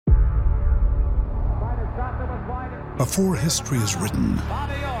Before history is written,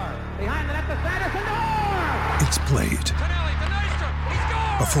 it's played.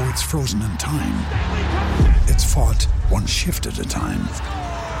 Before it's frozen in time, it's fought one shift at a time.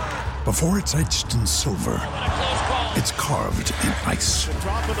 Before it's etched in silver, it's carved in ice.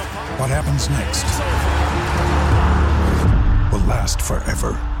 What happens next will last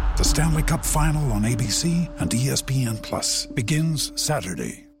forever. The Stanley Cup Final on ABC and ESPN Plus begins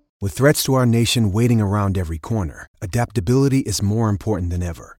Saturday. With threats to our nation waiting around every corner, adaptability is more important than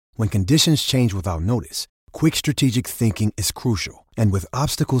ever. When conditions change without notice, quick strategic thinking is crucial. And with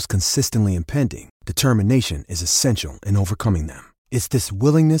obstacles consistently impending, determination is essential in overcoming them. It's this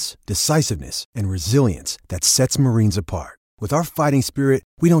willingness, decisiveness, and resilience that sets Marines apart. With our fighting spirit,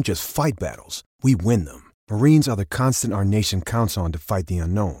 we don't just fight battles, we win them. Marines are the constant our nation counts on to fight the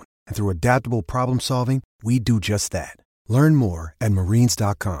unknown. And through adaptable problem solving, we do just that. Learn more at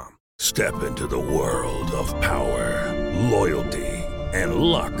marines.com. Step into the world of power, loyalty, and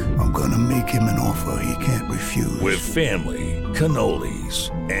luck. I'm gonna make him an offer he can't refuse. With family, cannolis,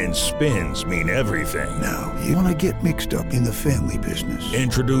 and spins mean everything. Now, you wanna get mixed up in the family business.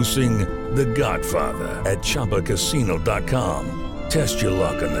 Introducing The Godfather at ChumbaCasino.com. Test your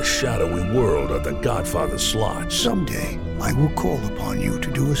luck in the shadowy world of The Godfather slot. Someday, I will call upon you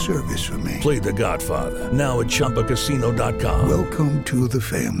to do a service for me. Play The Godfather now at ChumbaCasino.com. Welcome to the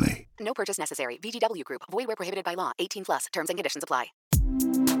family. No purchase necessary. VGW Group. Void where prohibited by law. 18 plus. Terms and conditions apply.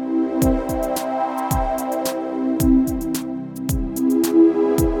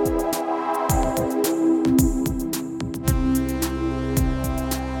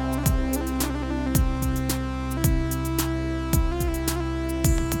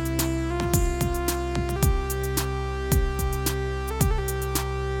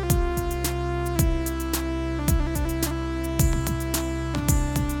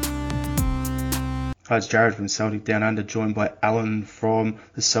 Hi, it's Jared from Celtic Down Under, joined by Alan from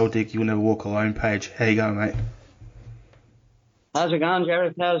the Celtic You'll Never Walk Alone page. How you going, mate? How's it going,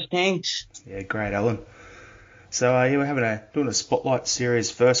 Jared? How's things? Yeah, great, Alan. So, we're doing a spotlight series,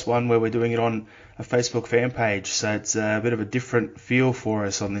 first one where we're doing it on a Facebook fan page. So it's a bit of a different feel for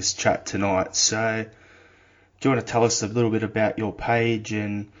us on this chat tonight. So, do you want to tell us a little bit about your page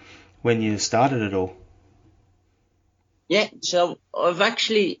and when you started it all? Yeah, so I've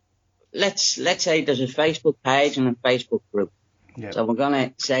actually, let's say there's a Facebook page and a Facebook group. Yep. So we're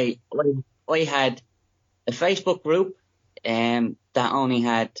gonna say I had a Facebook group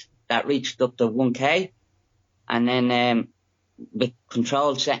that reached up to 1K, and then with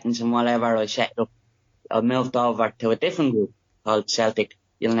control settings and whatever, I moved over to a different group called Celtic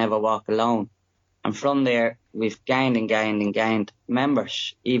You'll Never Walk Alone, and from there we've gained and gained and gained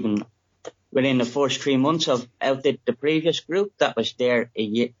members. Even within the first 3 months, I've outdid the previous group that was there a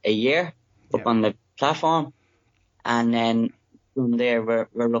year up on the platform. And then from there,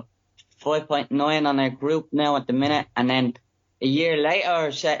 we're up 5.9 on our group now at the minute. And then a year later,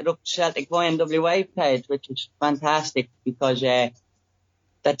 I set up Celtic YNWA page, which is fantastic because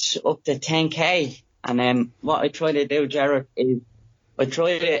that's up to 10K. And what I try to do, Jared, is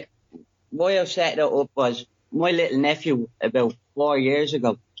why I set it up was my little nephew about 4 years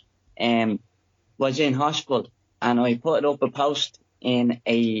ago was in hospital, and I put up a post in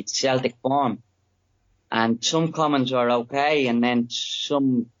a Celtic forum, and some comments were okay, and then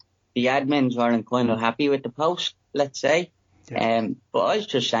the admins weren't kind of happy with the post, let's say. Yeah. But I was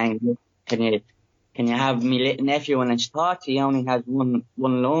just saying, can you have me little nephew in his thoughts? He only has one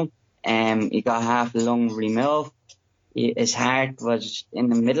lung. He got half the lung removed. His heart was in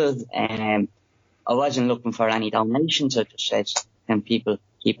the middle. I wasn't looking for any donations. I just said, can people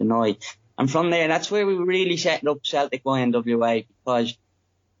keep an eye? And from there, that's where we really set up Celtic YNWA, because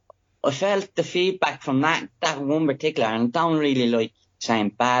I felt the feedback from that one particular, and I don't really like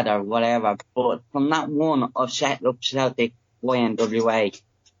saying bad or whatever, but from that one, I've set up Celtic YNWA.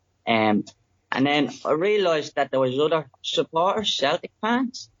 And then I realised that there was other supporters, Celtic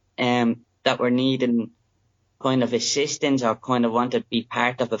fans, that were needing kind of assistance or kind of wanted to be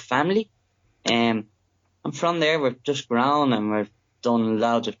part of a family. And from there, we've just grown, and we've done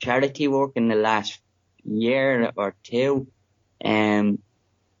loads of charity work in the last year or two. And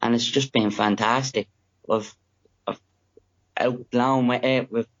it's just been fantastic. I've outgrown with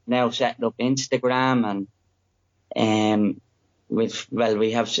it. We've now set up Instagram, and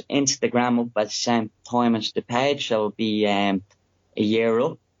we have Instagram up at the same time as the page, so it'll be a year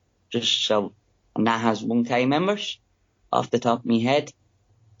up, and that has 1K members off the top of my head.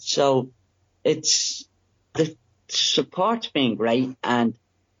 So the support's been great, and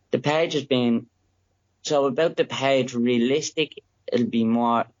the page has been, so about the page, realistic, it'll be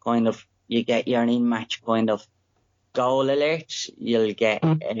more kind of, you get your in-match kind of goal alerts. You'll get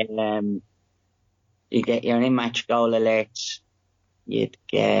you get your in-match goal alerts. You'd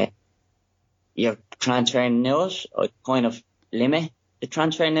get your transfer news. I kind of limit the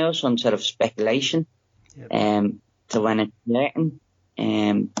transfer news, some sort of speculation, to when it's certain.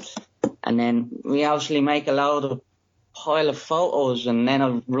 And then we obviously make a load of pile of photos, and then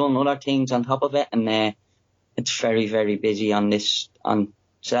I'll run other things on top of it, and it's very, very busy on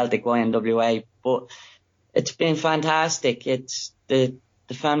Celtic YNWA, but it's been fantastic. It's the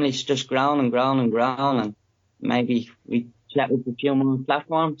family's just grown and grown and grown, and maybe we chat with a few more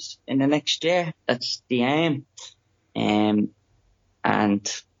platforms in the next year. That's the aim.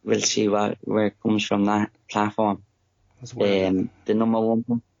 And we'll see where it comes from that platform. The number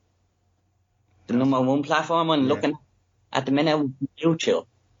one platform I'm looking at the minute is YouTube.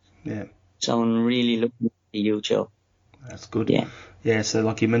 Yeah. So I'm really looking at the YouTube. That's good. Yeah, so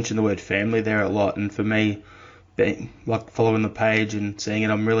like you mentioned the word family there a lot, and for me, like following the page and seeing it,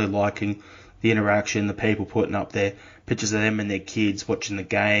 I'm really liking the interaction, the people putting up their pictures of them and their kids watching the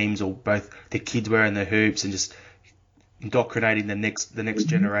games, or both the kids wearing the hoops and just indoctrinating the next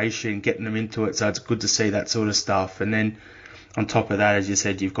generation, getting them into it. So it's good to see that sort of stuff. And then on top of that, as you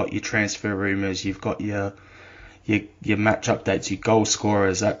said, you've got your transfer rumours, you've got your match updates, your goal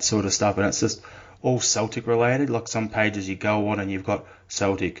scorers, that sort of stuff, and it's just all Celtic related. Like some pages you go on and you've got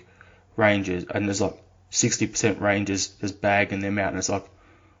Celtic, Rangers, and there's like 60% Rangers, there's bagging them out, and it's like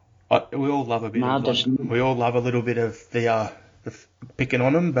we all love a little bit of the picking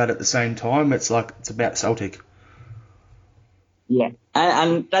on them, but at the same time, it's like it's about Celtic. Yeah,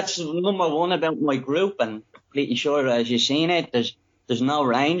 and that's number one about my group, and completely sure as you've seen it, there's no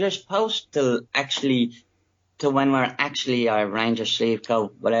Rangers post till when we're actually our Rangers sleeve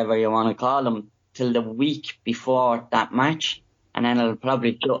coat, whatever you want to call them, till the week before that match, and then it'll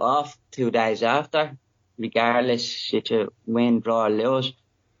probably shut off 2 days after, regardless if you win, draw or lose.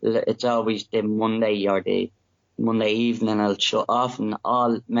 It's always the Monday or the Monday evening it'll shut off, and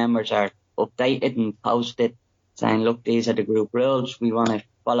all members are updated and posted saying, look, these are the group rules. We want to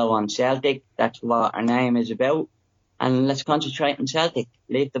follow on Celtic. That's what our name is about. And let's concentrate on Celtic.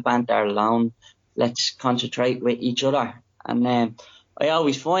 Leave the banter alone. Let's concentrate with each other. And I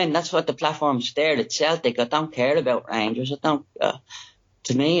always find that's what the platform's there. It's Celtic. I don't care about Rangers. To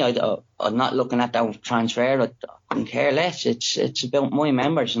me, I'm not looking at that transfer. I don't care less. It's about my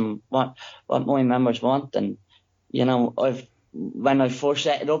members and what my members want. And, you know, when I first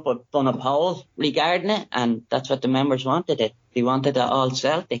set it up, I've done a poll regarding it, and that's what the members wanted it. They wanted it all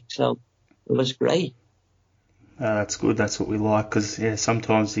Celtic, so it was great. That's good. That's what we like, because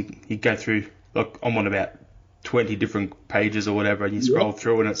sometimes you go through, like I'm on about 20 different pages or whatever, and you scroll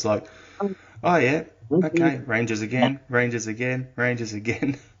through and it's like, oh yeah, okay, Rangers again.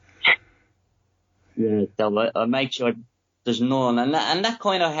 Yeah, so I make sure there's none, and that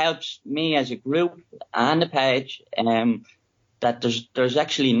kind of helps me as a group and the page, that there's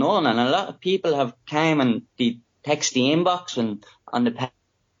actually none, and a lot of people have came and they text the inbox and on the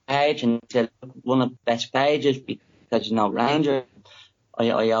page and said one of the best pages because Ranger.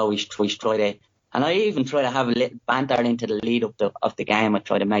 I always try to, and I even try to have a little banter into the lead up of the game. I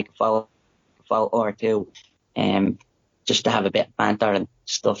try to make a photo or two, just to have a bit of banter and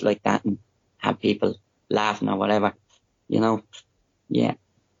stuff like that, and have people laughing or whatever, Yeah.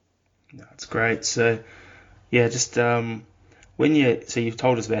 That's great. So, yeah, just you've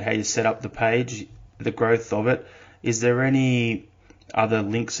told us about how you set up the page, the growth of it. Is there any other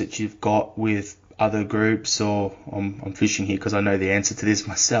links that you've got with other groups, or I'm fishing here because I know the answer to this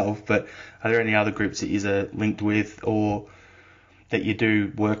myself, but are there any other groups that you're linked with or that you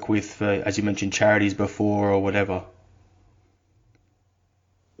do work with for, as you mentioned, charities before or whatever?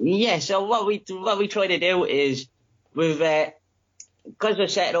 Yeah, so what we try to do is because I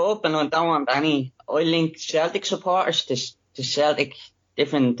set it up and I don't want I link Celtic supporters to Celtic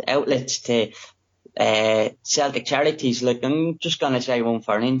different outlets to Celtic charities. Like, I'm just going to say one,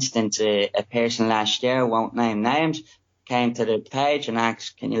 for instance, a person last year, won't name names, came to the page and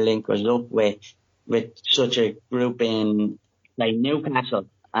asked, can you link us up with such a group in like Newcastle?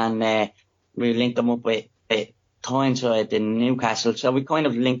 And we linked them up with Tyneside in Newcastle. So we kind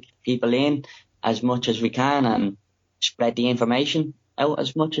of link people in as much as we can and spread the information out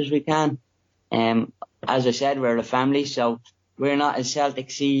as much as we can. As I said, we're a family, so we're not a Celtic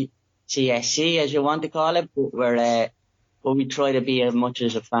CSC, as you want to call it, but we try to be as much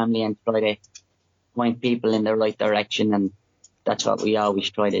as a family and try to point people in the right direction, and that's what we always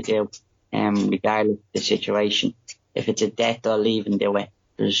try to do, regardless of the situation. If it's a death, I'll leave and do it.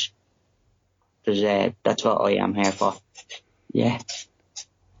 That's what I am here for. Yeah.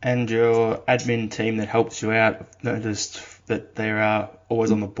 And your admin team that helps you out, I've noticed that they are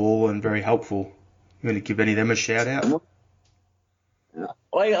always on the ball and very helpful. You want to give any of them a shout out? Do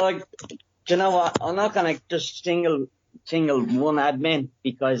you know what? I'm not going to just single one admin,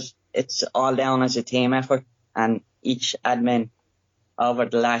 because it's all down as a team effort, and each admin over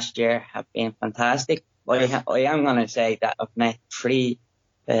the last year have been fantastic. I am going to say that I've met two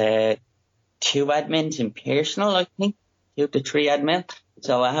admins in personal, I think, 2 to 3 admins.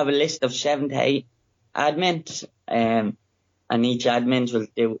 So I have a list of 7 to 8 admins, and each admins will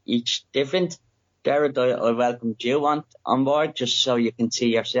do each different. Jared, I welcomed you on board, just so you can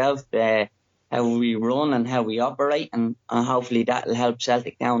see yourself how we run and how we operate, and hopefully that will help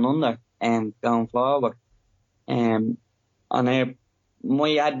Celtic down under going forward. On my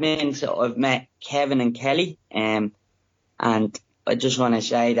admins, I've met Kevin and Kelly, and I just want to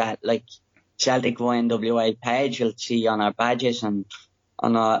say that, like, Celtic YNWA page, you'll see on our badges and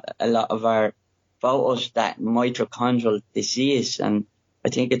on a lot of our photos that mitochondrial disease, and I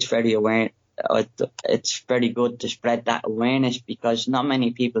think it's very it's very good to spread that awareness, because not many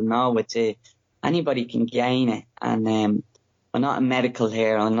people know anybody can gain it. And I'm not a medical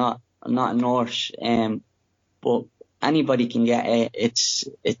here, I'm not a nurse, but anybody can get it. It's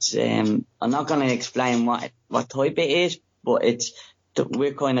I'm not going to explain what type it is, but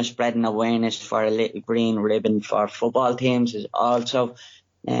we're kind of spreading awareness for a little green ribbon for football teams, is also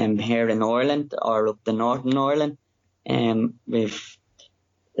here in Ireland, or up the Northern Ireland.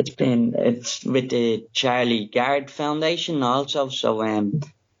 It's with the Charlie Gard Foundation also, so and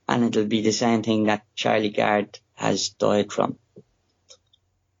it'll be the same thing that Charlie Gard has died from.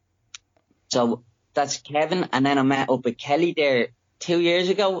 So that's Kevin, and then I met up with Kelly there 2 years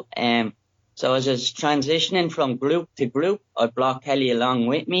ago. So as I was transitioning from group to group, I brought Kelly along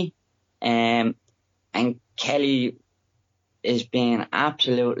with me, and Kelly has been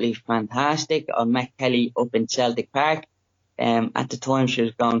absolutely fantastic. I met Kelly up in Celtic Park. At the time, she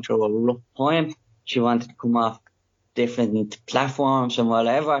was going through a rough time. She wanted to come off different platforms and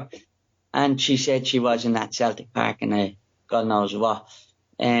whatever, and she said she was in that Celtic Park, and God knows what.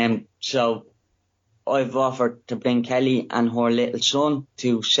 So I've offered to bring Kelly and her little son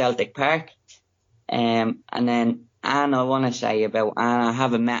to Celtic Park. And then Anne, I want to say about Anne, I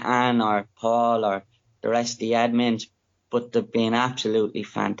haven't met Anne or Paul or the rest of the admins, but they've been absolutely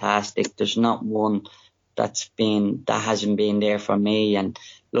fantastic. There's not one that hasn't been there for me. And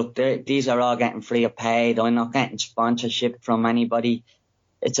look, these are all getting free of paid. I'm not getting sponsorship from anybody.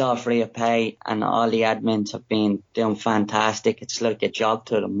 It's all free of pay, and all the admins have been doing fantastic. It's like a job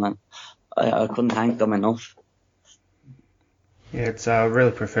to them, and I couldn't thank them enough. Yeah, it's a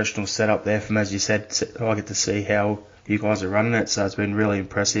really professional setup there from, as you said, I get to see how you guys are running it, so it's been really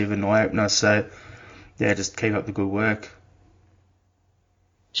impressive and eye-opener. So, yeah, just keep up the good work.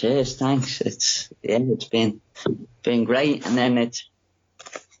 Cheers, thanks. It's been great, and then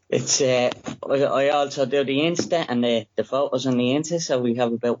I also do the Insta and the photos on the Insta, so we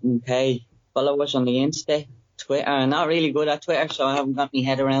have about 1k followers on the Insta. Twitter, I'm not really good at Twitter, so I haven't got my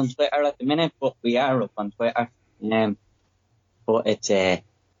head around Twitter at the minute, but we are up on Twitter. But it's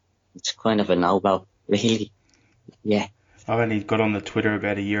kind of a no-go, really. Yeah. I've only got on the Twitter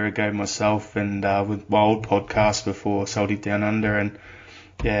about a year ago myself, and with my old podcast before Celtic Down Under, and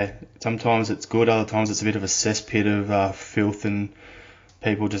yeah, sometimes it's good, other times it's a bit of a cesspit of filth and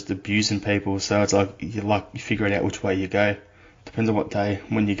people just abusing people. So it's like you figure it out which way you go. Depends on what day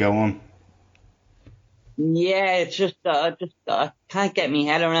when you go on. Yeah, it's just I can't get my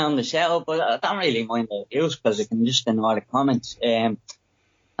head around the setup, but I don't really mind the views because I can just ignore the comments. And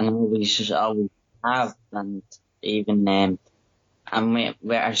always have, and even and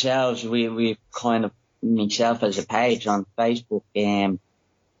with ourselves, we kind of, myself as a page on Facebook, it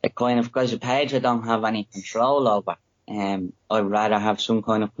kind of, because a page I don't have any control over. I'd rather have some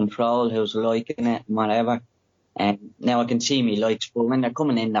kind of control who's liking it and whatever. Now I can see me likes, but when they're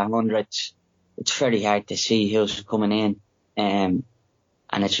coming in their hundreds, it's very hard to see who's coming in. And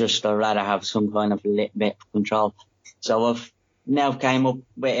it's just, I'd rather have some kind of little bit of control. So I've now came up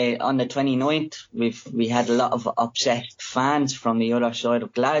with, on the 29th, we had a lot of obsessed fans from the other side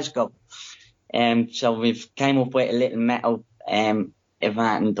of Glasgow. So we've came up with a little metal, if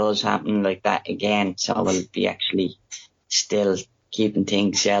anything does happen like that again, so we'll be actually still keeping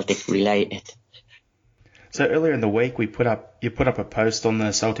things Celtic related. So earlier in the week, you put up a post on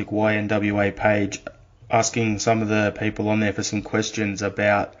the Celtic YNWA page asking some of the people on there for some questions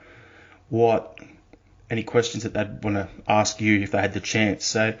about any questions that they'd want to ask you if they had the chance.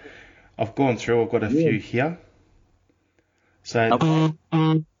 So I've gone through, I've got a few here. So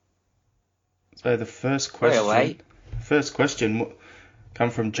the first question, come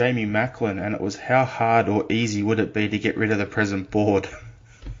from Jamie Macklin, and it was, how hard or easy would it be to get rid of the present board?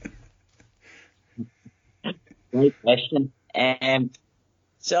 Great question.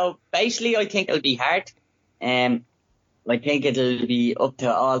 So basically, I think it'll be hard. I think it'll be up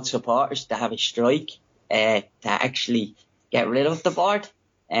to all supporters to have a strike to actually get rid of the board.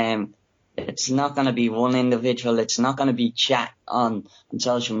 It's not going to be one individual. It's not going to be chat on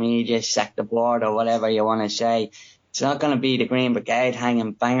social media, sack the board or whatever you want to say. It's not going to be the Green Brigade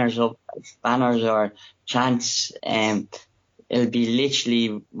hanging banners or chants. It'll be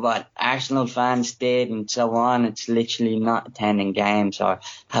literally what Arsenal fans did and so on. It's literally not attending games or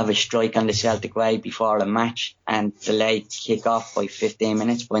have a strike on the Celtic way before a match and delay kick off by 15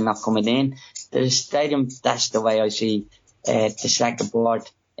 minutes by not coming in. The stadium, that's the way I see the sack board.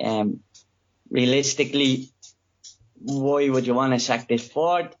 Realistically, why would you want to sack this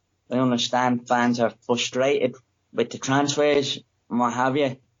board? I understand fans are frustrated with the transfers and what have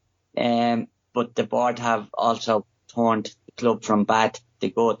you. But the board have also turned the club from bad to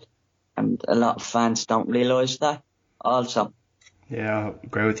good. And a lot of fans don't realise that also. Yeah, I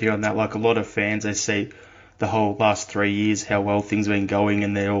agree with you on that. Like, a lot of fans, they see the whole last 3 years, how well things have been going,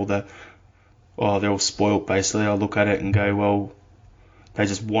 and they're all spoiled, basically. I look at it and go, well, they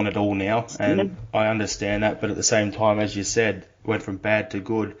just want it all now. And I understand that, but at the same time, as you said, went from bad to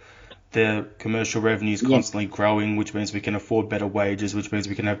good. The commercial revenue is constantly growing, which means we can afford better wages, which means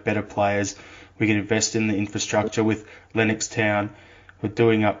we can have better players. We can invest in the infrastructure with Lennox Town. We're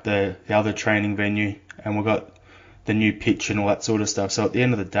doing up the other training venue, and we've got the new pitch and all that sort of stuff. So at the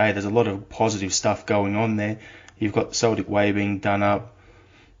end of the day, there's a lot of positive stuff going on there. You've got Celtic Way being done up.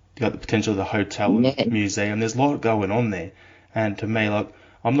 You've got the potential of the hotel and museum. There's a lot going on there. And to me, like,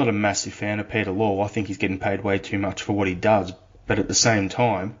 I'm not a massive fan of Peter Law. I think he's getting paid way too much for what he does. But at the same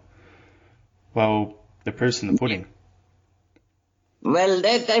time, well, the proof's in the pudding. Well,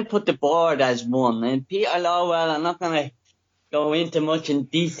 they put the board as one. And Peter Lawwell, I'm not going to go into much in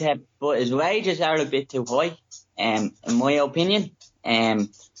detail, but his wages are a bit too high, in my opinion. And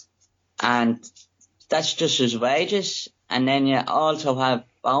that's just his wages. And then you also have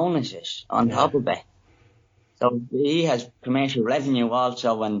bonuses on top of it. So he has commercial revenue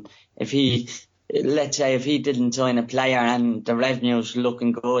also. And let's say if he didn't sign a player and the revenue's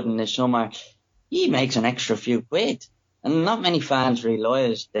looking good in the summer, he makes an extra few quid. And not many fans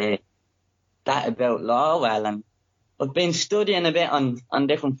realise that about Lawwell. And I've been studying a bit on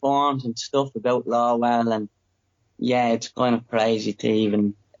different forums and stuff about Lawwell, and yeah, it's kind of crazy to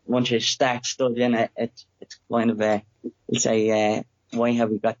even, once you start studying it, it's kind of you say, why have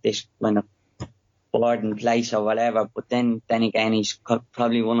we got this kind of board in place or whatever? But then again, he's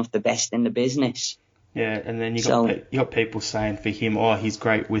probably one of the best in the business. Yeah, and then you got people saying for him, he's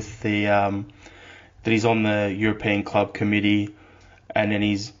great with the that he's on the European Club Committee, and then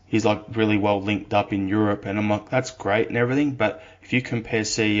he's like really well linked up in Europe, and I'm like, that's great and everything, but if you compare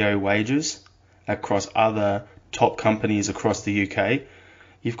CEO wages across other top companies across the UK,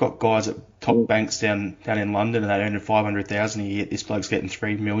 you've got guys at top banks down in London, and they earn 500,000 a year. This bloke's getting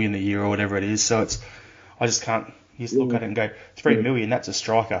 3 million a year or whatever it is. So I just can't. You just look at it and go, 3 million. That's a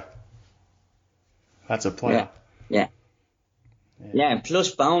striker. That's a player. Yeah,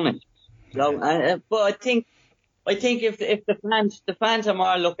 plus bonus. So, but I think if the fans are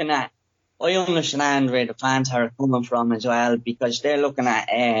more looking at, I understand where the fans are coming from as well, because they're looking at,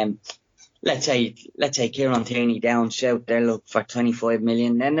 let's say Kieran Tierney down south, they're looking for 25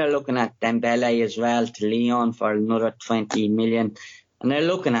 million. Then they're looking at Dembele as well to Lyon for another 20 million. And they're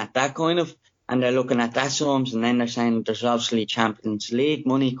looking at that kind of, and they're looking at that sums, and then they're saying there's obviously Champions League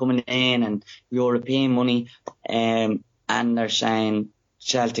money coming in and European money, and they're saying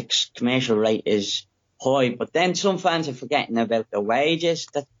Celtic's commercial rate is high. But then some fans are forgetting about the wages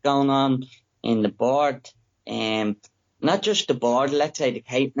that's going on in the board. Not just the board, let's say the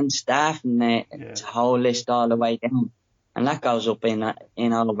catering staff and the whole list all the way down. And that goes up in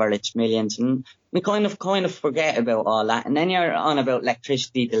over its millions. And we kind of forget about all that. And then you're on about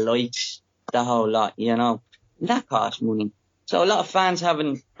electricity, the lights, the whole lot, and that costs money. So a lot of fans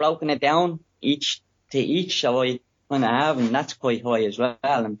haven't broken it down each to each. So I kind of have, and that's quite high as well.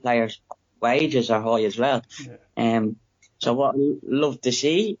 And players' wages are high as well. Yeah. So what I'd love to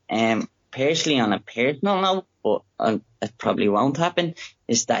see, personally on a personal note, but it probably won't happen,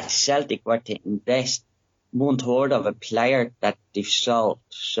 is that Celtic were to invest 1/3 of a player that they've sold.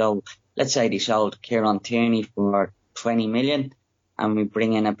 So let's say they sold Kieran Tierney for 20 million, and we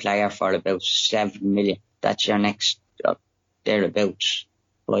bring in a player for about 7 million. That's your next thereabouts.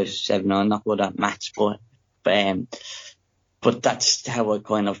 5, 7, I'm not good at maths, but that's how I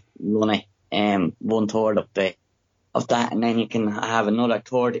kind of run it. 1/3 of of that, and then you can have another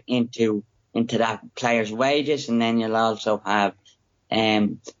third into that player's wages, and then you'll also have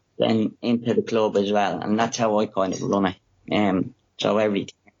then into the club as well, and that's how I kind of run it. So every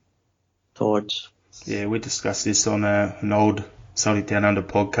thirds. Yeah, we discussed this on an old Celtic Down Under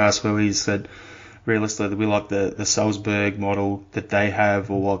podcast where we said realistically we like the Salzburg model that they have,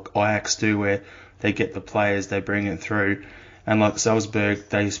 or what Ajax do, where they get the players, they bring it through, and like Salzburg,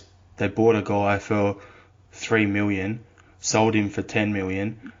 they bought a guy for 3 million, sold him for 10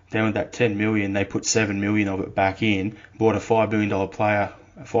 million. Then with that 10 million, they put 7 million of it back in, bought a $5 million player,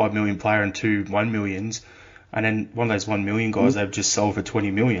 a 5 million player, and 2 1 millions, and then one of those 1 million guys they've just sold for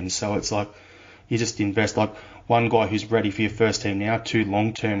 20 million. So it's like you just invest like one guy who's ready for your first team now, 2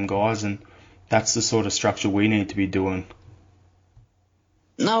 long-term guys, and that's the sort of structure we need to be doing.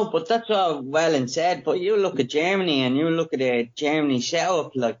 No, but that's all well and said. But you look at Germany and you look at the Germany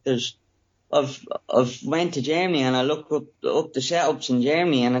setup. Like I've went to Germany and I look up the setups in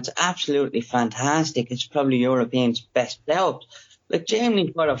Germany, and it's absolutely fantastic. It's probably Europeans' best setups. Like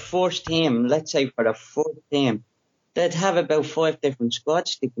Germany for the first team, let's say for the fourth team, they'd have about 5 different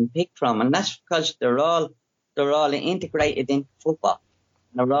squads they can pick from, and that's because they're all integrated into football.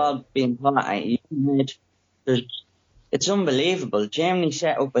 They're all being taught at a young age. It's unbelievable. Germany's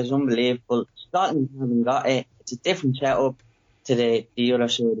setup is unbelievable. Scotland haven't got it. It's a different setup to the other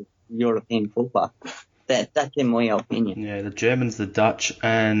side of European football. That's in my opinion. Yeah, the Germans, the Dutch,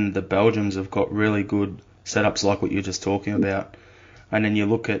 and the Belgians have got really good setups like what you're just talking about. And then you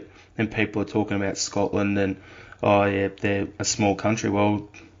look at, and people are talking about Scotland and, oh yeah, they're a small country. Well,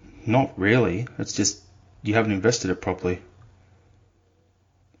 not really. It's just you haven't invested it properly.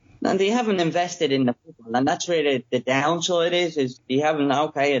 And they haven't invested in the football, and that's where the downside is they haven't.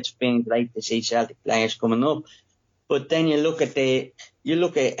 Okay, it's been great to see Celtic players coming up, but then you look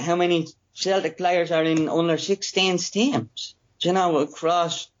at how many Celtic players are in under 16s teams. You know,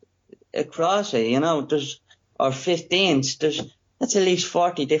 across it, you know, or 15s. That's at least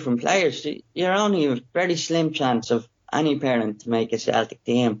 40 different players. You're only a very slim chance of any parent to make a Celtic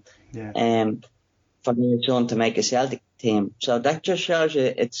team. Yeah. For their son to make a Celtic team. So that just shows you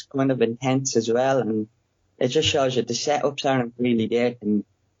it's kind of intense as well, and it just shows you the setups aren't really there to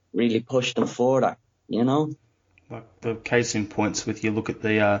really push them further, you know? Like the case in points with you look at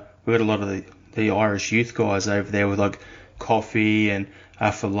we got a lot of the Irish youth guys over there with like Coffey and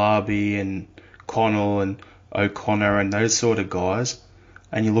Afolabi and Connell and O'Connor and those sort of guys,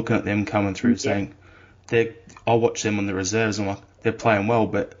 and you're looking at them coming through saying, I watch them on the reserves and I'm like, they're playing well,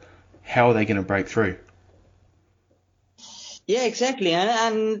 but how are they going to break through? Yeah, exactly.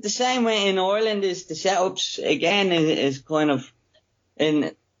 And the same way in Ireland is the setups, again, is kind of,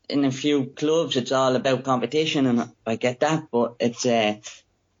 in a few clubs, it's all about competition, and I get that, but it's, I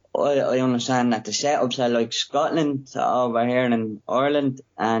understand that the setups are like Scotland over here in Ireland,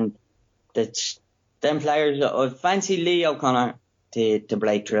 and that's, them players, I fancy Lee O'Connor to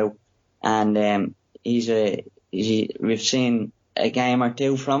break through, and we've seen a game or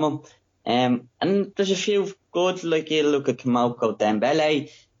two from him. And there's a few good, like you look at Kimoko Dembele,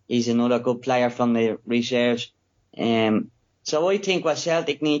 he's another good player from the reserves. So I think what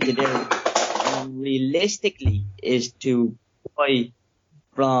Celtic need to do realistically is to buy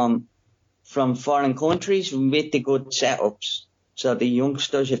from foreign countries with the good setups. So the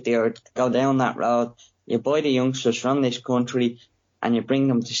youngsters, if they are to go down that road, you buy the youngsters from this country and you bring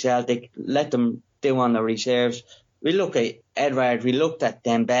them to Celtic, let them do on the reserves. We look at Edward, we looked at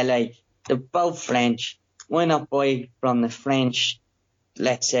Dembele, they're both French. Why not buy from the French,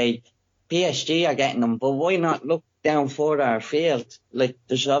 let's say, PSG are getting them, but why not look down further afield? Like,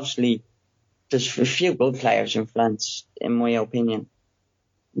 there's a few good players in France, in my opinion.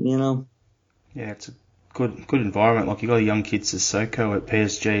 You know? Yeah, it's a good environment. Like, you got a young kid, Sissoko at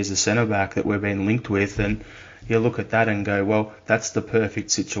PSG as a centre-back that we've been linked with, and you look at that and go, well, that's the perfect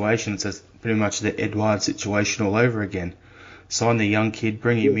situation. It's pretty much the Edouard situation all over again. Sign the young kid,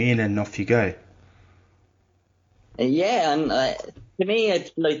 bring him in, and off you go. Yeah, and to me,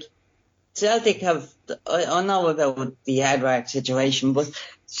 it's like Celtic have. I know about the Edouard situation, but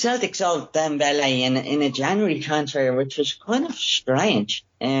Celtic sold Dembele in a January transfer, which was kind of strange.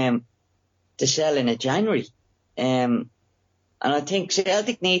 To sell in a January, and I think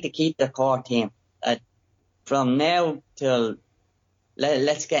Celtic need to keep their core team from now till.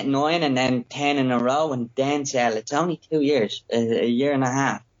 Let's get 9 and then 10 in a row and then sell. It's only 2 years, a year and a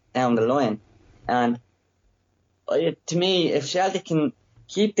half down the line. And to me, if Celtic can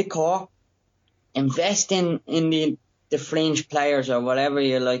keep the core, invest in the fringe players or whatever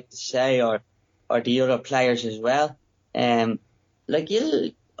you like to say, or the other players as well, I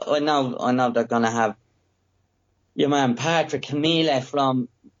know they're gonna have your man Patrick Camille from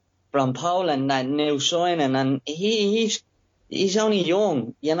Poland, that new signing, and he's only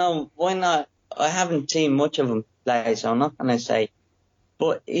young. You know, why not? I haven't seen much of him play, so I'm not going to say.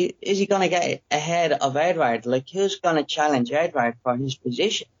 But is he going to get ahead of Edward? Like, who's going to challenge Edward for his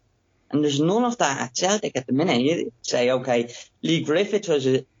position? And there's none of that at Celtic at the minute. You say, okay, Lee Griffiths was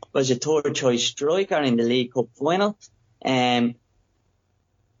a third choice striker in the League Cup final. Camille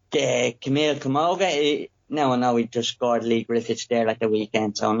Camoga, no, I know he just scored Lee Griffiths there at the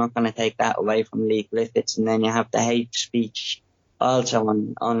weekend, so I'm not going to take that away from Lee Griffiths. And then you have the hate speech also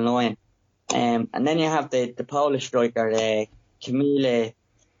online. And then you have the Polish striker, Camille.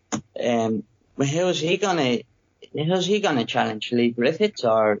 Who's he gonna challenge, Lee Griffiths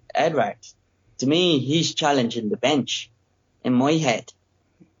or Edwards? To me, he's challenging the bench in my head.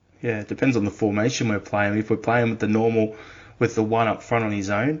 Yeah, it depends on the formation we're playing. If we're playing with the one up front on his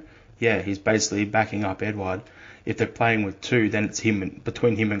own, yeah, he's basically backing up Edward. If they're playing with two, then it's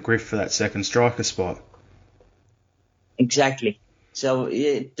between him and Griff for that second striker spot. Exactly. So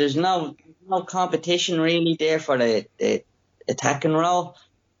there's no competition really there for the attacking role.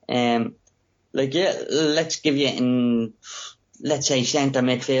 Let's give you let's say centre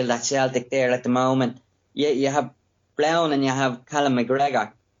midfield at Celtic there at the moment. You have Brown and you have Callum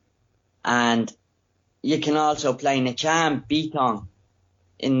McGregor, and you can also play Nacham Beaton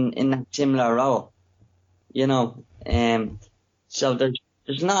in that similar role. You know, so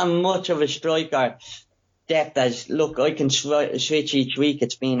there's not much of a striker depth as, look, I can switch each week.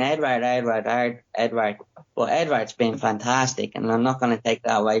 It's been Edward. But Edward's been fantastic, and I'm not going to take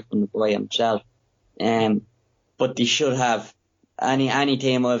that away from the boy himself. But they should have, any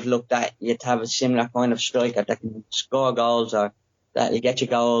team I've looked at, you'd have a similar kind of striker that can score goals or that'll get you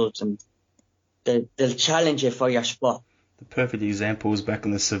goals, and they'll challenge you for your spot. The perfect example was back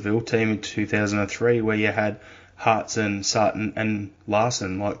in the Seville team in 2003, where you had Hartson, Sutton and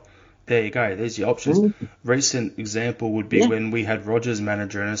Larson. Like, there you go, there's your options. Mm-hmm. Recent example would be when we had Rogers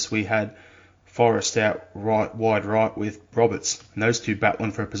managing us, we had Forrest out wide right with Roberts, and those two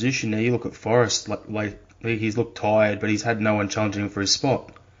battling for a position. Now you look at Forrest, like he's looked tired, but he's had no one challenging him for his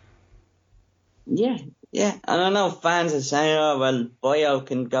spot. Yeah. And I know fans are saying, oh, well, Boyo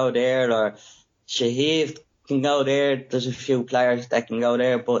can go there, or Shahid can go there. There's a few players that can go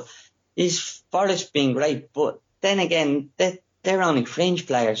there, but Forrest been great. But then again, they're only fringe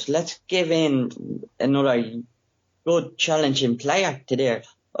players. Let's give in another good challenging player to there.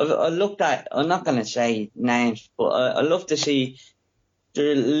 I looked at, I'm not going to say names, but I love to see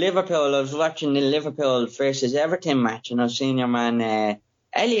the Liverpool. I was watching the Liverpool versus Everton match, and I've seen your man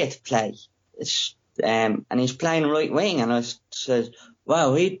Elliott play. And he's playing right wing, and I said,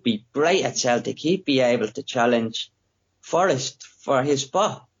 wow, he'd be great at Celtic. He'd be able to challenge Forrest for his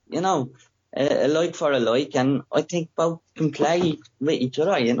spot, you know, a like for a like, and I think both can play with each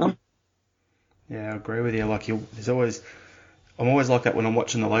other, you know. Yeah, I agree with you. Like, I'm always like that when I'm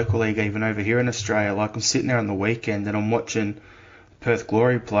watching the local league, even over here in Australia. Like, I'm sitting there on the weekend and I'm watching Perth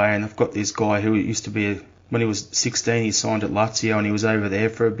Glory play, and I've got this guy who used to be, when he was 16, he signed at Lazio and he was over there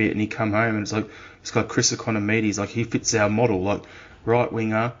for a bit, and he come home and it's like, it's got Chris Economides. Like, he fits our model. Like, right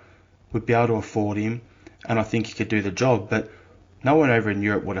winger, would be able to afford him, and I think he could do the job. But no one over in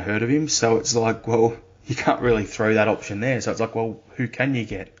Europe would have heard of him, so it's like, well, you can't really throw that option there. So it's like, well, who can you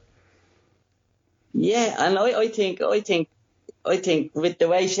get? Yeah, and I think with the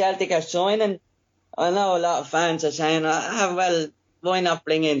way Celtic are signing, I know a lot of fans are saying, well, why not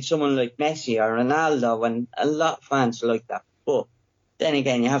bring in someone like Messi or Ronaldo? And a lot of fans like that. But then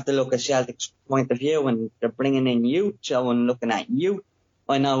again, you have to look at Celtic's point of view when they're bringing in youth. So when looking at youth,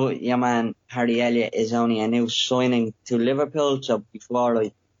 I know your man Harry Elliott is only a new signing to Liverpool, so before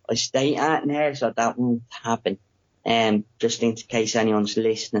I state that in here, so that won't happen. Just in case anyone's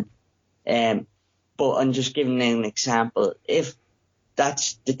listening. But I'm just giving an example. If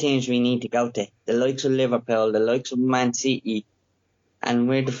that's the teams we need to go to, the likes of Liverpool, the likes of Man City, and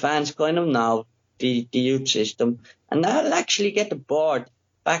where the fans kind of know the youth system, and that'll actually get the board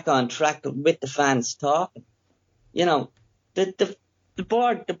back on track with the fans talking. You know, the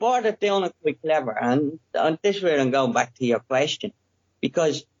board are doing it quite clever, and this is where I'm going back to your question,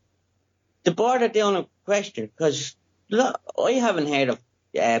 because the board are doing a question, because look, I haven't heard of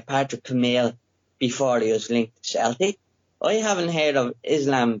Patrick Camille before he was linked to Celtic. I haven't heard of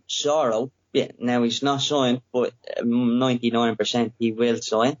Islam Soro. Yeah, now he's not signed, but 99% he will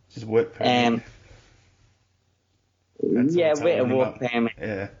sign. His work permit. Yeah, with a work permit.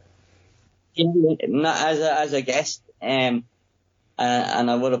 Yeah. Not as a guest. And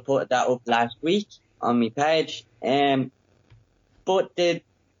I would have put that up last week on my page. But that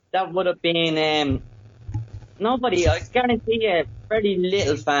would have been nobody, I guarantee you, very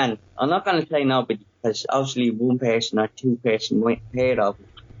little fan. I'm not going to say nobody, because obviously one person or two person might hear of it.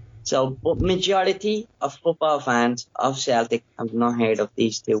 So, but majority of football fans of Celtic have not heard of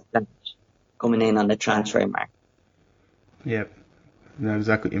these two players coming in on the transfer market. Yep. I know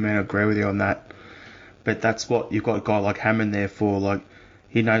exactly what you mean. I agree with you on that. But that's what you've got a guy like Hammond there for. Like,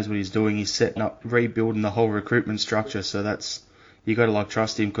 he knows what he's doing. He's setting up, rebuilding the whole recruitment structure. So that's, you got to like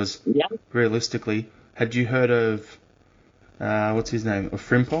trust him, because realistically, had you heard of what's his name, of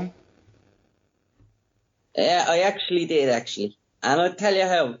Frimpong? Yeah, I actually did, actually. And I'll tell you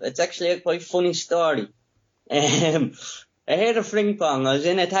how. It's actually a quite funny story. I heard of Frimpong. I was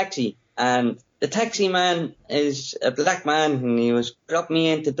in a taxi, and the taxi man is a black man, and he was dropping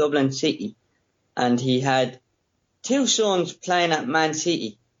me into Dublin City. And he had two sons playing at Man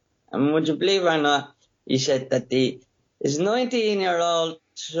City. And would you believe it or not, he said that his 19-year-old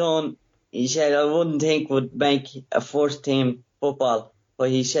son, he said, I wouldn't think would make a first team football.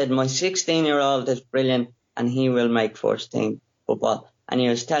 But he said, my 16-year-old is brilliant and he will make first team football. And he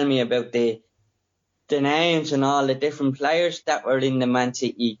was telling me about the names and all the different players that were in the Man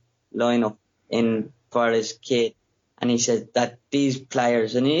City lineup for his kid. And he said that these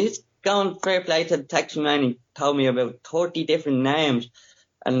players, and he's gone fair play to the taxi man, he told me about 30 different names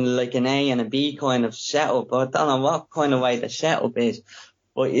and like an A and a B kind of setup. I don't know what kind of way the setup is,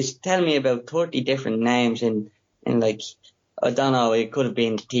 but he's telling me about 30 different names in like, I don't know, it could have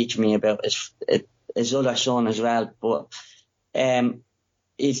been to teach me about his other son as well, but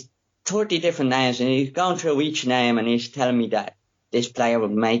he's 30 different names and he's gone through each name and he's telling me that this player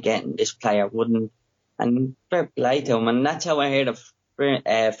would make it and this player wouldn't, and fair play to him. And that's how I heard of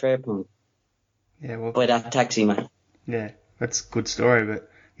Fairpont. Yeah, well, by that taxi man. Yeah, that's a good story. But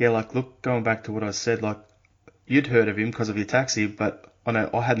yeah, like, look, going back to what I said, like, you'd heard of him because of your taxi, but I know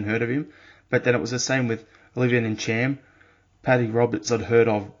I hadn't heard of him. But then it was the same with Olivier Ncham. Paddy Roberts I'd heard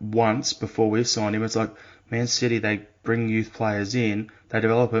of once before we signed him. It's like, Man City, they bring youth players in, they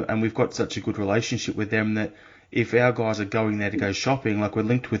develop it, and we've got such a good relationship with them that if our guys are going there to go shopping, like we're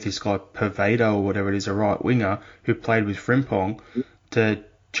linked with this guy Pervado or whatever it is, a right winger who played with Frimpong to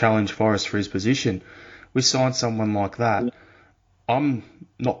challenge Forrest for his position. We signed someone like that. I'm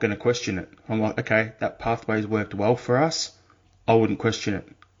not going to question it. I'm like, okay, that pathway's worked well for us. I wouldn't question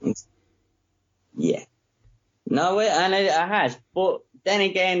it. Yeah. No, and it has. But then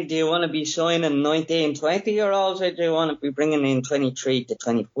again, do you want to be signing 19, 20-year-olds, or do you want to be bringing in 23 to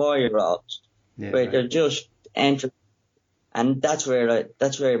 24-year-olds? Yeah, where right. they're just entering. And that's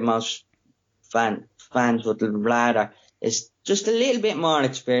where most fans would rather, is just a little bit more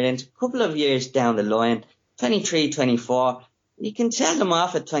experience, a couple of years down the line, 23, 24. You can sell them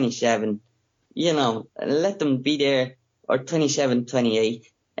off at 27, let them be there, or 27, 28.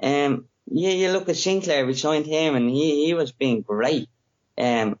 You look at Sinclair, we signed him, and he was being great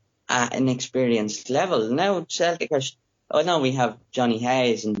at an experienced level. Now Celtic I know we have Johnny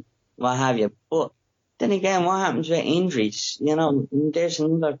Hayes and what have you, but then again, what happens with injuries? There's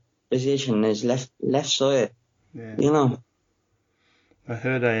another position is left side. Yeah. I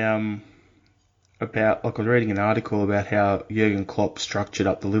heard I was reading an article about how Jurgen Klopp structured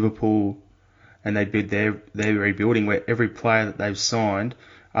up the Liverpool, and they did their rebuilding, where every player that they've signed,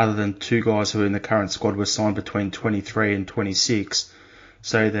 other than two guys who are in the current squad, were signed between 23 and 26,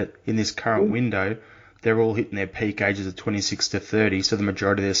 so that in this current window, they're all hitting their peak ages of 26 to 30, so the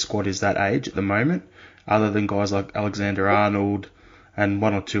majority of their squad is that age at the moment, other than guys like Alexander-Arnold and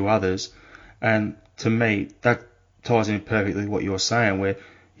one or two others. And to me, that ties in perfectly what you're saying, where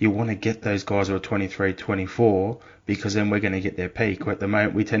you want to get those guys who are 23, 24, because then we're going to get their peak. Where at the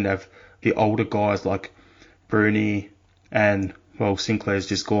moment, we tend to have the older guys like Bruni and, well, Sinclair's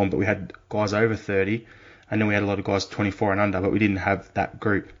just gone, but we had guys over 30, and then we had a lot of guys 24 and under, but we didn't have that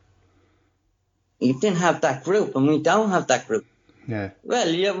group. You didn't have that group, and we don't have that group. Yeah. Well,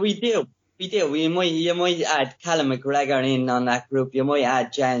 yeah, we do. You might add Callum McGregor in on that group. You might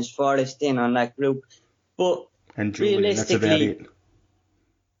add James Forrest in on that group. But and Julian, realistically,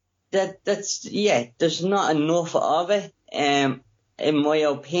 that's about it. There's not enough of it, in my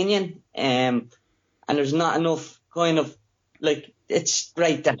opinion. And there's not enough kind of, like, it's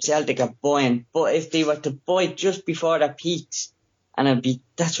great that Celtic are buying, but if they were to buy just before their peaks, and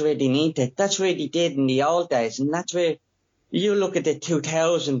that's where they need it. That's where they did in the old days, and that's where you look at the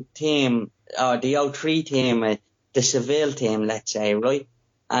 2000 team, or the 03 team, the Seville team, let's say, right?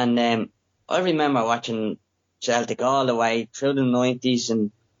 And I remember watching Celtic all the way through the 90s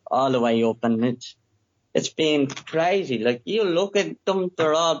and all the way up, and it's been crazy. Like, you look at them,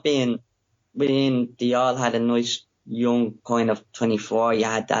 they're all they all had a nice young kind of 24. You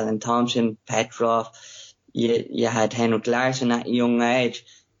had Alan Thompson, Petrov, you had Henrik Larsson at a young age.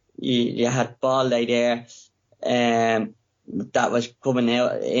 You had Baldy there, that was coming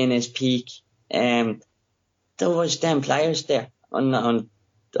out in his peak. There was 10 players there. I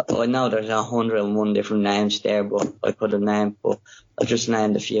know there's 101 different names there, but I could have named, but I just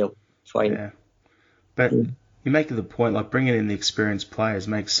named a few for you. Yeah. But you make the point, like bringing in the experienced players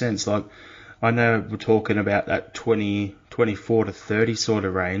makes sense. Like I know we're talking about that 24 to 30 sort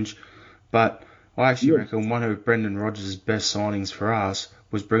of range, but I actually reckon one of Brendan Rodgers' best signings for us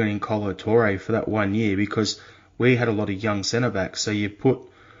was bringing in Colo Torre for that 1 year, because we had a lot of young centre backs. So you put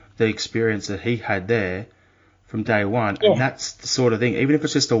the experience that he had there from day one, and that's the sort of thing. Even if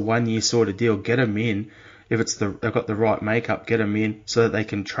it's just a 1 year sort of deal, get them in. If they've got the right makeup, get them in so that they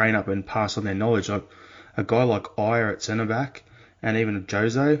can train up and pass on their knowledge. Like a guy like Ayer at centre back, and even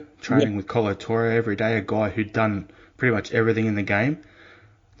Jozo training with Colo Torre every day, a guy who'd done pretty much everything in the game.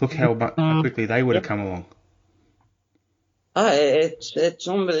 Look how quickly they would have come along. It's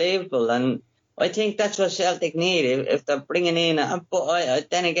unbelievable, and I think that's what Celtic need if they're bringing in. But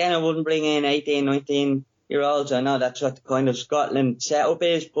then again, I wouldn't bring in 18, 19-year-olds. I know that's what the kind of Scotland setup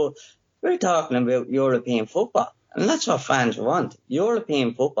is, but we're talking about European football, and that's what fans want.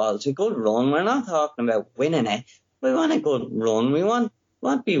 European football is a good run. We're not talking about winning it. We want a good run. We want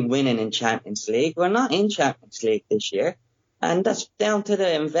to be winning in Champions League. We're not in Champions League this year, and that's down to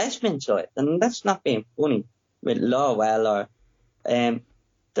the investment side, and that's not being funny with Lawwell or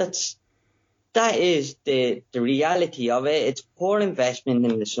that is the reality of it. It's poor investment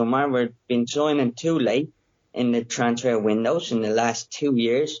in the summer. We've been signing too late in the transfer windows in the last 2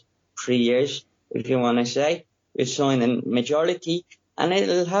 years, 3 years, if you want to say. We're signing majority, and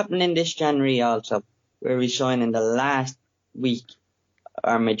it'll happen in this January also, where we sign in the last week.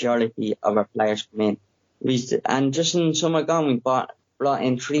 Our majority of our players come in. And just in summer gone, we brought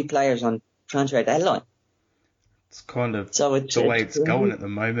in 3 players on transfer deadline. It's kind of the way it's going at the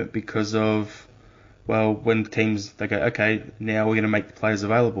moment because of, well, when teams, they go, okay, now we're going to make the players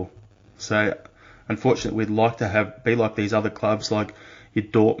available. So, unfortunately, we'd like to be like these other clubs, like your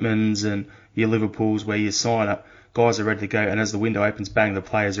Dortmunds and your Liverpools, where you sign up, guys are ready to go, and as the window opens, bang, the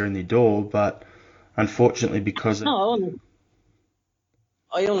players are in the door. But unfortunately, because of... No,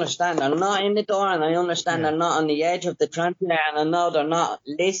 I understand they're not in the door, and I understand they're not on the edge of the transfer, and I know they're not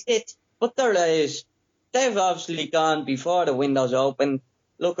listed, but they've obviously gone before the window's open.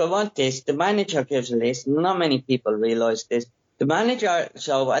 Look, I want this. The manager gives a list. Not many people realise this. The manager,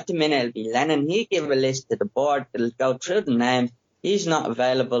 so at the minute it'll be Lennon. He give a list to the board. It'll go through the names. He's not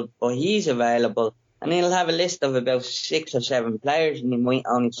available, but he's available. And he'll have a list of about 6 or 7 players, and he might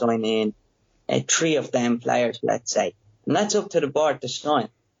only sign in 3 of them players, let's say. And that's up to the board to sign.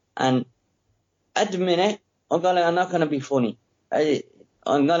 And at the minute, I'm not going to be funny.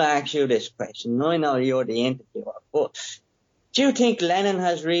 I'm going to ask you this question. I know you're the interviewer, but do you think Lennon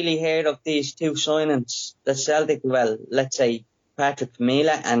has really heard of these 2 signings, the Celtic, well, let's say Patrick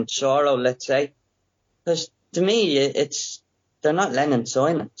Mila and Soro, let's say? Because to me, they're not Lennon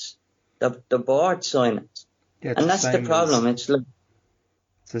signings. The board signings. Yeah, and that's the problem. It's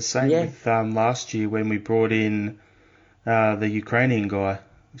the same with last year when we brought in the Ukrainian guy,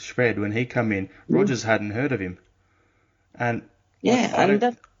 Shved, when he come in. Rodgers hadn't heard of him. And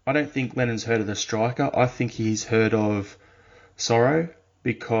I don't think Lennon's heard of the striker. I think he's heard of Soro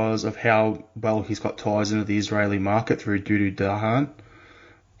because of how well he's got ties into the Israeli market through Dudu Dahan.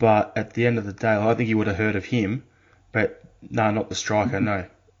 But at the end of the day, I think he would have heard of him. But no, not the striker, no.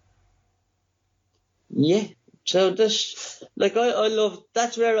 Yeah. So this, I love,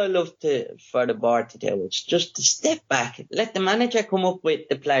 that's where I love for the board to do. It's just to step back, let the manager come up with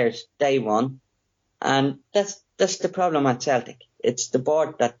the players they want. And that's the problem at Celtic. It's the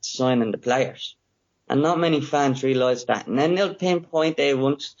board that's signing the players. And not many fans realise that. And then they'll pinpoint it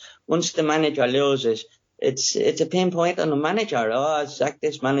once the manager loses. It's a pinpoint on the manager. Oh, sack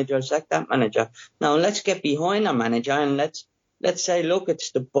this manager, sack that manager. Now let's get behind our manager and let's say, look, it's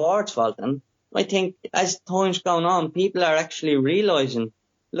the board's fault. And I think as time's gone on, people are actually realising,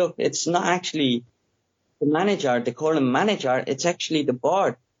 look, it's not actually the manager, the current manager, it's actually the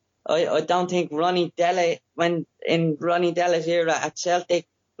board. I don't think Ronnie Della, when in Ronnie Della's era at Celtic,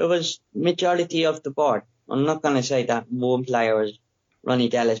 there was majority of the board. I'm not going to say that one player was Ronnie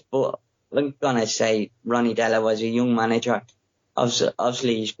Della's, but I'm going to say Ronnie Della was a young manager.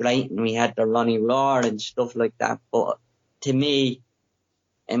 Obviously he's great, and we had the Ronnie Roar and stuff like that. But to me,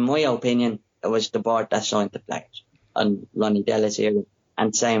 in my opinion, it was the board that signed the players on Ronnie Della's era.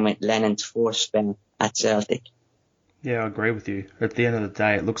 And same with Lennon's first spell at Celtic. Yeah, I agree with you. At the end of the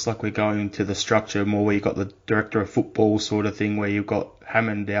day, it looks like we're going into the structure more where you've got the director of football sort of thing, where you've got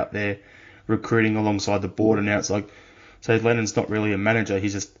Hammond out there recruiting alongside the board, and now it's like, so Lennon's not really a manager,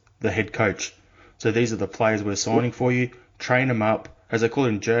 he's just the head coach. So these are the players we're signing for you, train them up. As they call it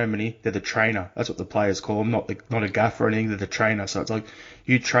in Germany, they're the trainer. That's what the players call them, not a gaffer or anything, they're the trainer. So it's like,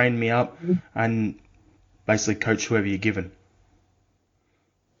 you train me up and basically coach whoever you're given.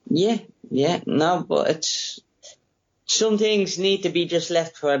 Yeah, no, but it's, some things need to be just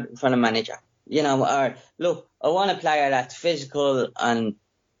left for the manager, or look, I want a player that's physical and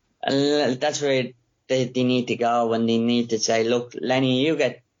that's where they need to go, and they need to say, look, Lenny, you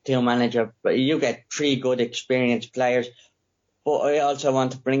get team manager, but you get 3 good experienced players, but I also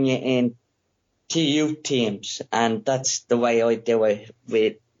want to bring you in to youth teams, and that's the way I do it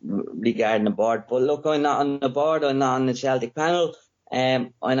with regarding the board. But look, I'm not on the board, I'm not on the Celtic panel,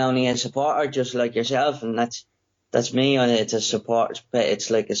 I'm only a supporter just like yourself, and that's me. It's a supporters, it's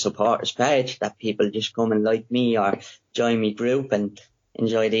like a supporters page that people just come and like me or join me group and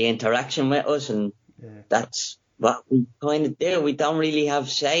enjoy the interaction with us, and that's what we kind of do. We don't really have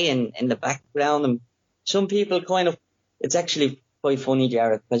say in the background, and some people it's actually quite funny,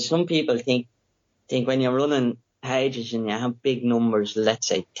 Jared, because some people think when you're running pages and you have big numbers, let's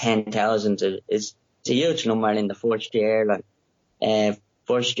say 10,000 is a huge number in the first year.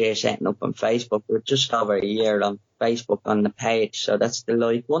 First year setting up on Facebook, we're just over a year on Facebook on the page, so that's the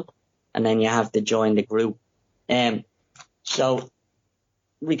live one, and then you have to join the group. So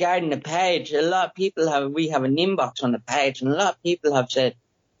regarding the page, a lot of people we have an inbox on the page, and a lot of people have said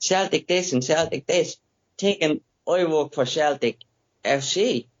Celtic this and Celtic this, thinking I work for Celtic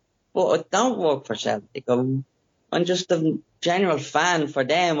FC, but I don't work for Celtic. I'm just a general fan for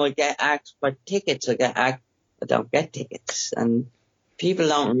them. I get asked for tickets, I don't get tickets, and people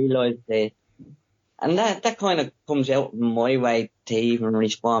don't realise that. And that kind of comes out in my way to even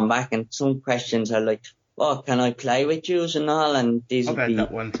respond back, and some questions are like, oh, can I play with you and all? And these I've had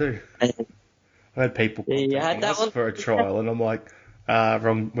that one too. I've had people contacting us for a trial, and I'm like,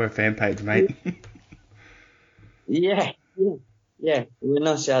 we're a fan page, mate. Yeah, we're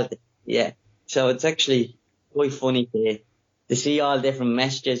not Celtic. Yeah, so it's actually quite funny to see all different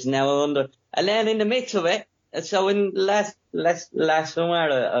messages now under. And then in the mix of it, so in last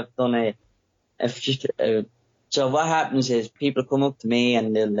summer, I've done so what happens is people come up to me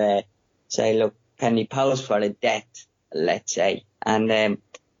and they'll say, look, can you post for a death, let's say, and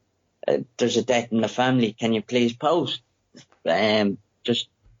there's a death in the family, can you please post just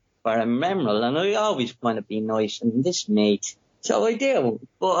for a memorial? And I always want to be nice, and this mate, so I do,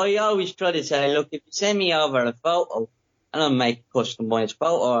 but I always try to say, look, if you send me over a photo, and I'll make a customized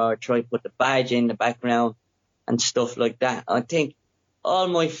photo, or try to put the badge in the background and stuff like that. I think all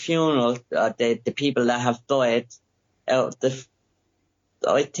my funerals, the people that have died,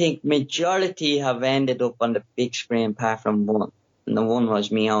 I think majority have ended up on the big screen apart from one, and the one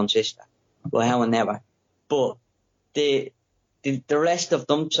was my own sister. Well, however, but the rest of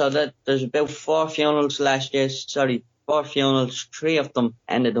them, so that there's about 4 funerals last year. 4 funerals, 3 of them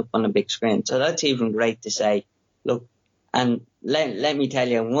ended up on the big screen. So that's even great to say. Look, and let me tell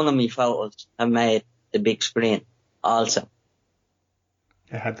you, one of my photos have made the big screen also.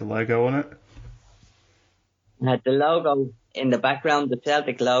 It had the logo on it? It had the logo in the background, the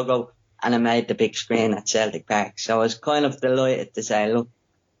Celtic logo, and I made the big screen at Celtic Park. So I was kind of delighted to say, look,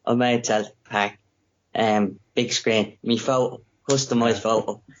 I made Celtic Park, big screen, me photo, customised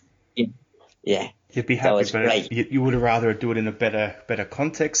photo. Yeah. You'd be happy, but you would have rather do it in a better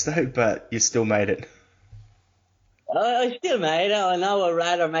context though, but you still made it. I still made it. I know I'd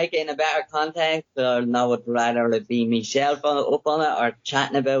rather make it in a better context, or I know I'd rather it be myself up on it, or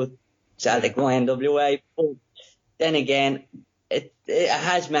chatting about Celtic YNWA. But then again, it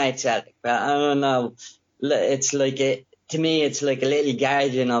has made Celtic, but I don't know. It's like to me, it's like a little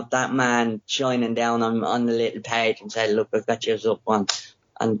guardian of that man shining down on the little page and said, look, I've got yours up on,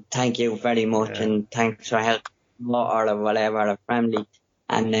 and thank you very much, and thanks for helping or whatever, or family.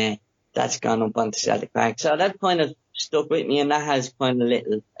 And that's gone up onto Celtic Park. So that kind of stuck with me, and that has kind of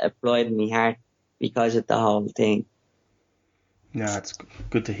little pride in my heart because of the whole thing. No, it's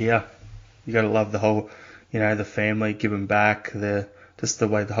good to hear. You got to love the whole, the family, giving back, just the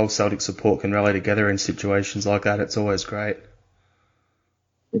way the whole Celtic support can rally together in situations like that. It's always great.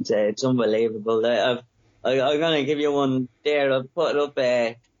 It's unbelievable. I'm going to give you one there. I've put it up.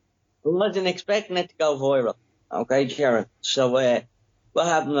 I wasn't expecting it to go viral. Okay, Sharon. So what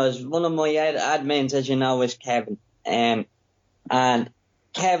happened was, one of my admins, as you know, is Kevin. And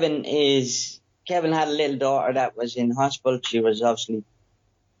Kevin had a little daughter that was in hospital. She was obviously,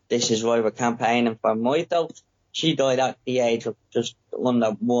 this is why we're campaigning for Moito. She died at the age of just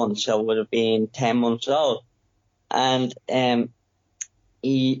under 1, so it would have been 10 months old. And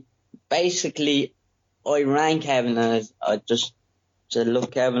basically, I rang Kevin and I just said,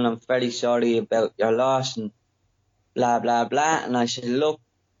 look, Kevin, I'm very sorry about your loss and blah, blah, blah. And I said, look,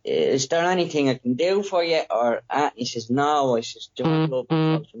 is there anything I can do for you? Or he says, no. I says, do you want to go up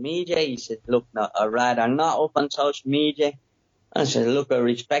on social media? He said, look, no, I'd rather not up on social media. I said, look, I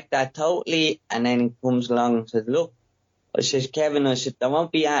respect that totally. And then he comes along and says, look, I says, Kevin, I said, there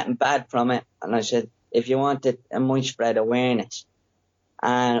won't be anything bad from it. And I said, if you want it might spread awareness.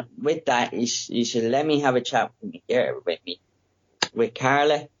 And with that, he said, let me have a chat with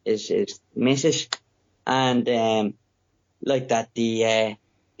Carla, his missus. And, like that, he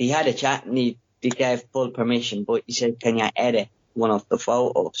had a chat and he gave full permission, but he said, can you edit one of the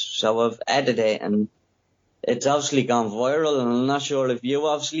photos? So I've edited it and it's obviously gone viral, and I'm not sure if you've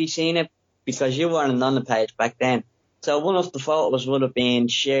obviously seen it because you weren't on the page back then. So one of the photos would have been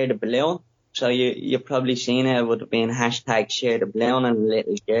share the balloon. So you've probably seen it. It would have been hashtag share the balloon and a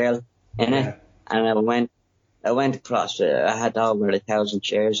little girl in it. And I went across, I had over 1,000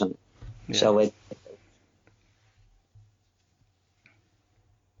 shares on it. Yeah. So it,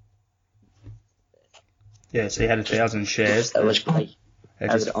 yeah, so you had 1,000 shares. It was great.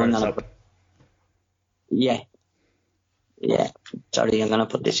 Yeah. Sorry, I'm going to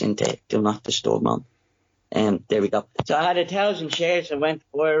put this into Do Not Disturb mode. There we go. So I had 1,000 shares. I went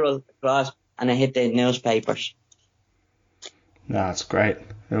viral across and I hit the newspapers. No, it's great.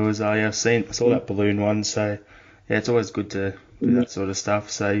 It was, I saw that balloon one. So yeah, it's always good to do that sort of stuff.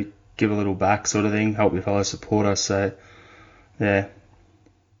 So you give a little back sort of thing, help your fellow supporters. So yeah.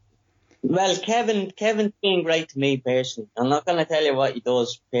 Well, Kevin's been great to me personally. I'm not going to tell you what he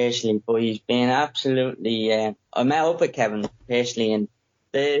does personally, but he's been absolutely, I met up with Kevin personally, and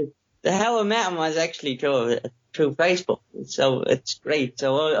the how I met him was actually through Facebook. So it's great.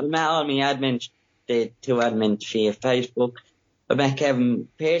 So I met all my admins, the 2 admins via Facebook. I met Kevin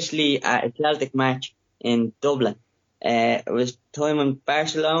personally at a Celtic match in Dublin. It was time when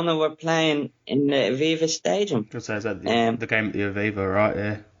Barcelona were playing in the Aviva Stadium. So is that the game at the Aviva, right?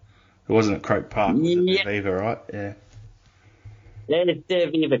 Yeah. It wasn't at Croke Park, was it the Aviva, right? Yeah. The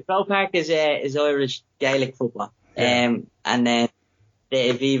Aviva. Croke Park is Irish Gaelic football. Yeah. And then the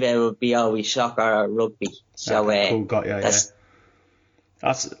Aviva would be always soccer or rugby. So, cool, got you, yeah.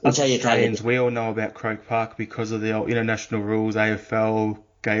 Us Australians, we all know about Croke Park because of the old international rules, AFL,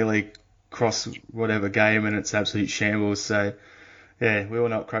 Gaelic, cross whatever game, and it's absolute shambles. So, yeah, we all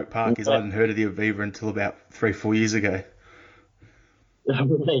know what Croke Park is. I hadn't heard of the Aviva until about 3-4 years ago.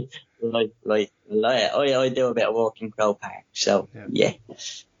 Right. I do a bit of work in Croke Park, so yeah.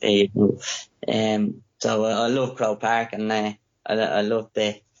 There you go. So I love Croke Park, and I love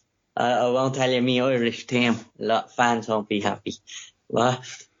I won't tell you me Irish team. A lot of fans won't be happy. Well,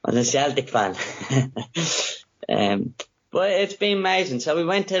 I'm a Celtic fan. But it's been amazing. So we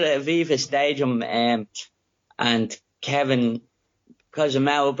went to the Aviva Stadium, and Kevin, because I'm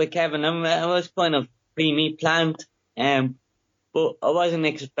out with Kevin, I was kind of pre-me planned, but I wasn't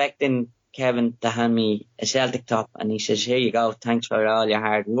expecting Kevin to hand me a Celtic top, and he says, here you go, thanks for all your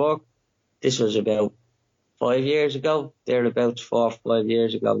hard work. This was about 5 years ago, thereabouts 4 or 5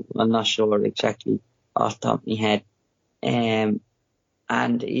 years ago. I'm not sure exactly off the top of my head.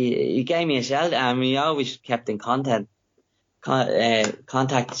 And he gave me a Celtic, and we always kept in contact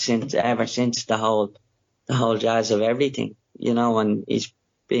ever since the whole jazz of everything, you know. And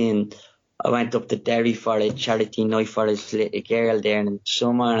I went up to Derry for a charity night for his little girl there in the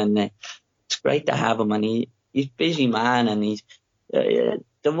summer, and it's great to have him. And he's a busy man, and he's the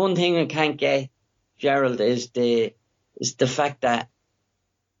one thing I can't get Gerald is the fact that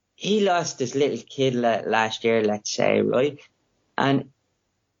he lost his little kid last year, let's say, right? And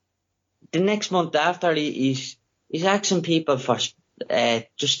the next month after, he's asking people for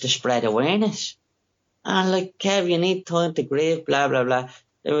just to spread awareness. And like, Kev, you need time to grieve, blah, blah, blah.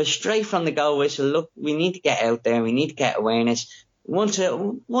 It was straight from the go whistle. Look, we need to get out there. We need to get awareness. Once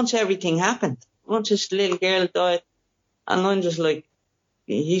everything happened, once his little girl died, and I'm just like,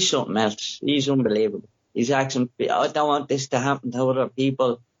 he's something else. He's unbelievable. He's asking, I don't want this to happen to other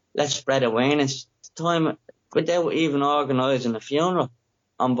people. Let's spread awareness. Time without even organising a funeral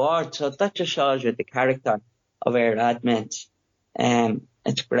on board. So that just shows you the character of our admins.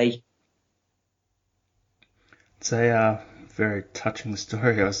 It's great. It's a very touching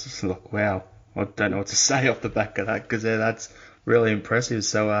story. I was just like, wow, I don't know what to say off the back of that, because that's really impressive.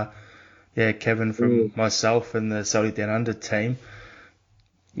 So, Kevin, from myself and the Celtic Down Under team,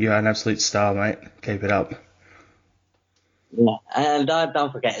 you're an absolute star, mate. Keep it up. Yeah, and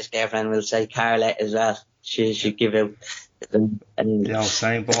don't forget his girlfriend. We'll say Carla as well. She should give out. And the old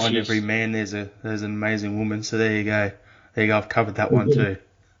saying, behind every man there's an amazing woman. So there you go. I've covered that one too.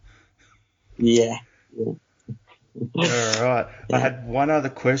 Yeah. All right. I had one other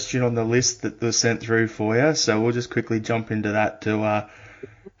question on the list that was sent through for you, so we'll just quickly jump into that to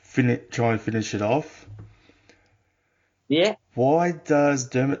try and finish it off. Yeah. Why does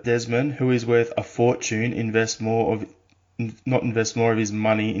Dermot Desmond, who is worth a fortune, not invest more of his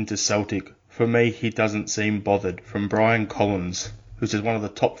money into Celtic? For me, he doesn't seem bothered. From Brian Collins, who's just one of the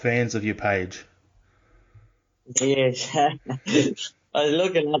top fans of your page. Yes. I was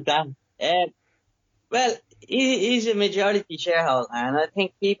looking at that. Well, he's a majority shareholder, and I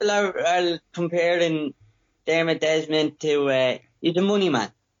think people are comparing Dermot Desmond to he's a money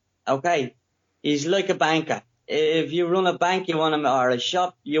man. Okay, he's like a banker. If you run a bank, or a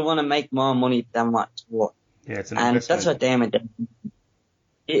shop, you want to make more money than what's worth. Yeah, it's an and investment. That's what Dermot does.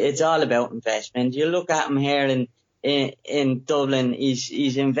 It's all about investment. You look at him here in Dublin.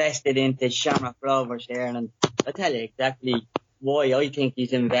 He's invested into Shamrock Rovers here, and I'll tell you exactly why I think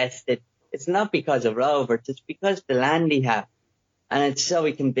he's invested. It's not because of Rovers. It's because the land he have, and it's so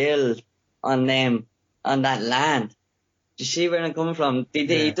he can build on that land. Do you see where I'm coming from?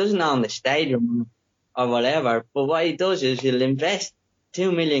 He doesn't own the stadium or whatever, but what he does is he'll invest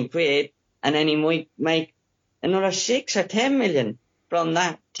 2 million quid, and then he might make another 6 or 10 million from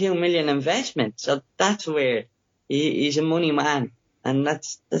that 2 million investment. So that's where he's a money man, and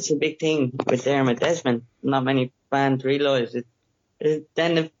that's a big thing with Dermot Desmond. Not many fans realise it.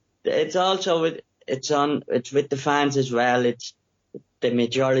 Then it's also with the fans as well. It's the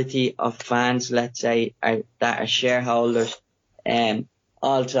majority of fans, let's say, that are shareholders,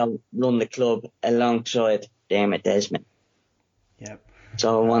 also run the club alongside Dermot Desmond. Yep.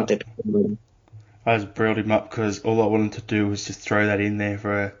 So I wanted to. I just brought him up because all I wanted to do was just throw that in there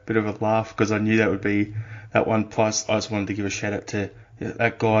for a bit of a laugh, because I knew that would be that one. Plus, I just wanted to give a shout out to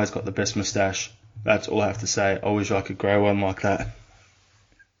that guy's got the best moustache. That's all I have to say. I wish I could grow one like that.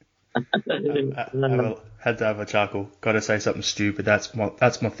 Had to have a chuckle. Got to say something stupid. That's my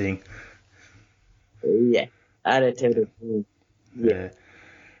thing. Yeah, attitude. Yeah.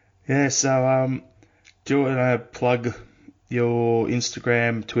 So do you want to plug your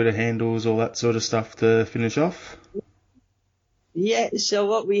Instagram, Twitter handles, all that sort of stuff to finish off? Yeah, so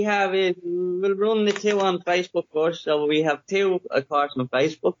what we have is we'll run the two on Facebook first. So we have two, of course, on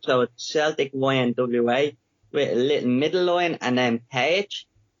Facebook. So it's Celtic YNWA with a little middle line and then page.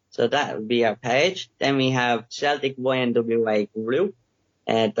 So that would be our page. Then we have Celtic YNWA group.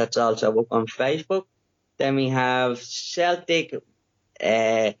 That's also up on Facebook. Then we have Celtic,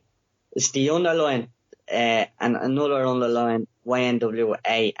 it's the underline, and another underline,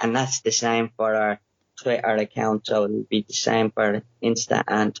 YNWA, and that's the same for our Twitter account, so it'll be the same for Insta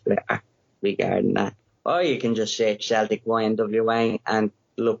and Twitter regarding that. Or you can just search Celtic YNWA and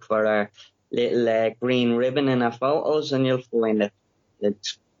look for our little green ribbon in our photos, and you'll find it.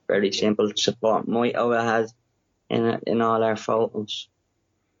 It's very simple. Support YNWA has in all our photos.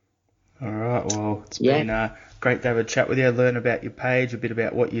 All right, well, it's been great to have a chat with you, learn about your page, a bit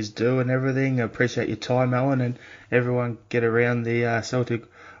about what you do and everything. I appreciate your time, Alan, and everyone get around the Celtic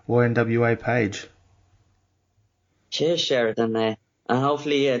YNWA page. Cheers, Sheridan, and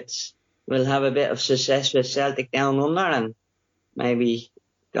hopefully we'll have a bit of success with Celtic down under, and maybe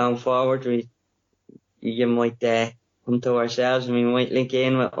going forward you might come to ourselves and we might link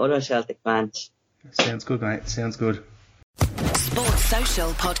in with other Celtic fans. Sounds good, mate. Sounds good. Sports Social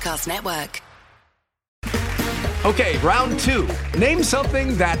Podcast Network. Okay, round two. Name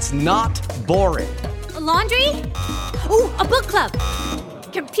something that's not boring. A laundry? Ooh, a book club.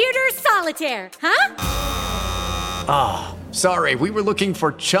 Computer solitaire, huh? Ah, sorry, we were looking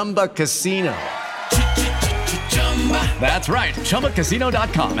for Chumba Casino. That's right,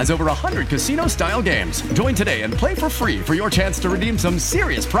 ChumbaCasino.com has over 100 casino-style games. Join today and play for free for your chance to redeem some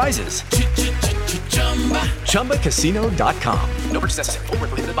serious prizes. ChumbaCasino.com. No purchase necessary. Void where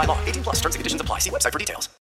prohibited by law. 18+ terms and conditions apply. See website for details.